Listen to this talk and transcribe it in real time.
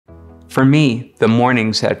For me, the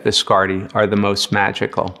mornings at Viscardi are the most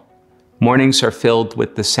magical. Mornings are filled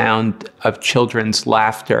with the sound of children's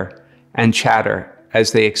laughter and chatter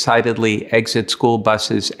as they excitedly exit school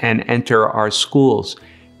buses and enter our schools,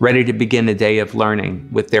 ready to begin a day of learning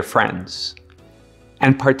with their friends.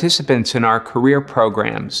 And participants in our career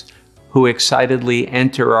programs who excitedly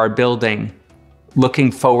enter our building,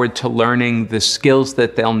 looking forward to learning the skills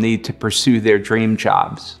that they'll need to pursue their dream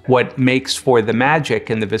jobs. What makes for the magic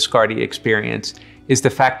in the Viscardi experience is the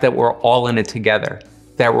fact that we're all in it together,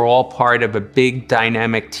 that we're all part of a big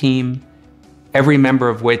dynamic team, every member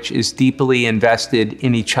of which is deeply invested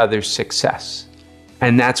in each other's success.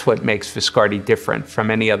 And that's what makes Viscardi different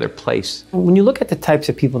from any other place. When you look at the types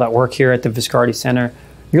of people that work here at the Viscardi Center,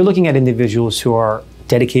 you're looking at individuals who are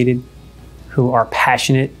dedicated, who are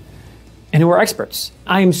passionate, and who are experts.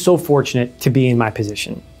 I am so fortunate to be in my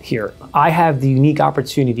position here. I have the unique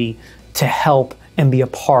opportunity to help and be a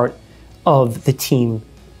part of the team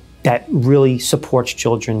that really supports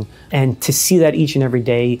children. And to see that each and every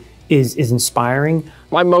day is inspiring.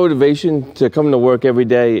 My motivation to come to work every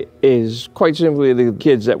day is quite simply the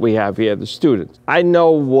kids that we have here, the students. I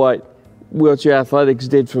know what wheelchair athletics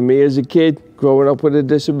did for me as a kid, growing up with a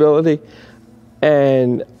disability,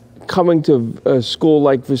 and coming to a school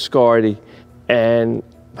like Viscardi and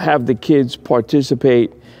have the kids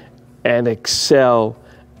participate and excel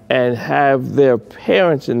and have their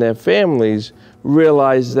parents and their families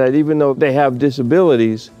realize that even though they have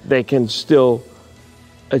disabilities, they can still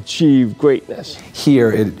achieve greatness. Here,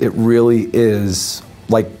 it really is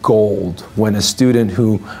like gold when a student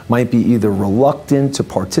who might be either reluctant to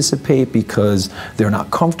participate because they're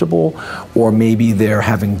not comfortable, or maybe they're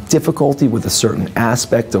having difficulty with a certain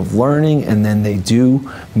aspect of learning, and then they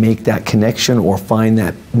do make that connection or find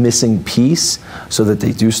that missing piece so that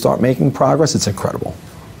they do start making progress. It's incredible.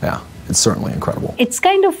 Yeah. It's certainly incredible. It's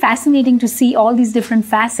kind of fascinating to see all these different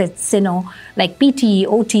facets, like PT,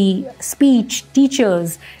 OT, speech,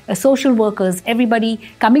 teachers, social workers, everybody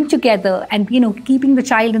coming together and, keeping the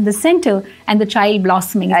child in the center and the child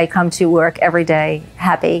blossoming. I come to work every day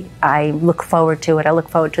happy. I look forward to it. I look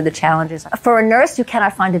forward to the challenges. For a nurse, you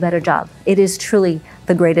cannot find a better job. It is truly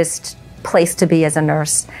the greatest place to be as a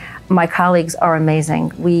nurse. My colleagues are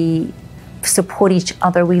amazing. We support each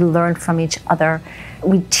other. We learn from each other.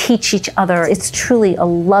 We teach each other. It's truly a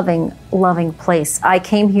loving, loving place. I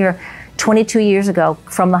came here 22 years ago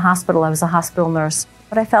from the hospital. I was a hospital nurse,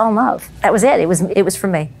 but I fell in love. That was it. It was for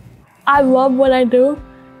me. I love what I do,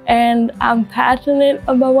 and I'm passionate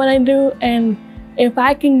about what I do. And if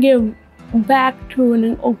I can give back to an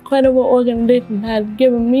incredible organization that has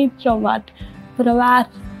given me so much, for the last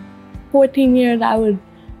 14 years, I was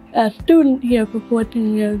a student here for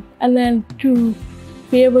 14 years, and then to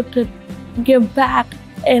be able to give back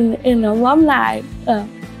in an alumni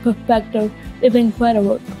perspective is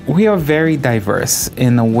incredible. We are very diverse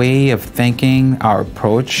in a way of thinking, our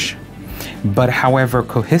approach, but however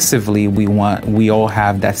cohesively we all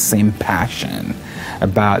have that same passion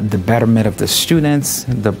about the betterment of the students,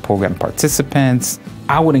 the program participants.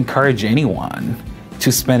 I would encourage anyone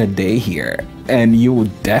to spend a day here, and you will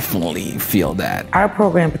definitely feel that. Our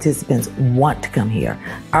program participants want to come here.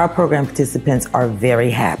 Our program participants are very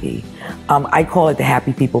happy. I call it the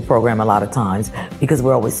Happy People program a lot of times because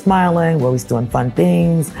we're always smiling, we're always doing fun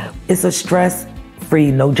things. It's a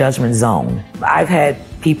stress-free, no judgment zone. I've had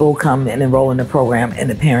people come and enroll in the program and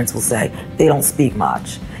the parents will say they don't speak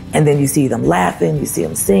much. And then you see them laughing, you see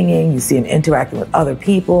them singing, you see them interacting with other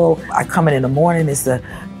people. I come in the morning, it's the,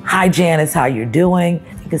 "Hi Janice, how you doing?"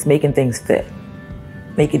 It's making things fit,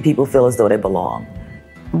 making people feel as though they belong.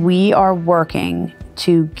 We are working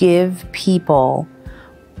to give people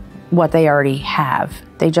what they already have.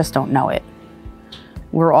 They just don't know it.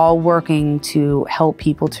 We're all working to help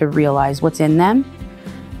people to realize what's in them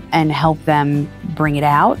and help them bring it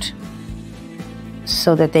out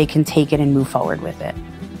so that they can take it and move forward with it.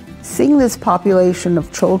 Seeing this population of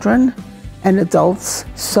children and adults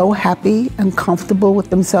so happy and comfortable with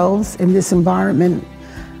themselves in this environment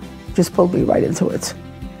just pulled me right into it.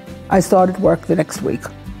 I started work the next week,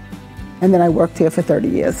 and then I worked here for 30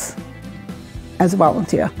 years as a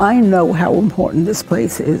volunteer. I know how important this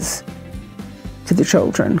place is to the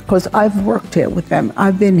children because I've worked here with them.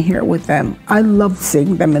 I've been here with them. I love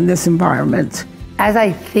seeing them in this environment. As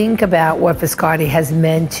I think about what Viscardi has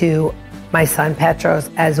meant to my son Petros,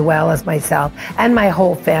 as well as myself and my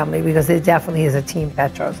whole family, because it definitely is a team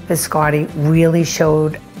Petros. Viscardi really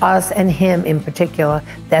showed us and him in particular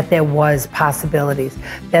that there was possibilities,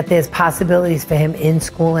 that there's possibilities for him in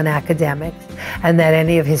school and academics, and that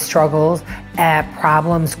any of his struggles,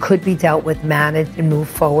 problems could be dealt with, managed, and moved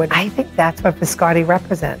forward. I think that's what Viscardi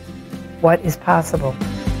represents. what is possible.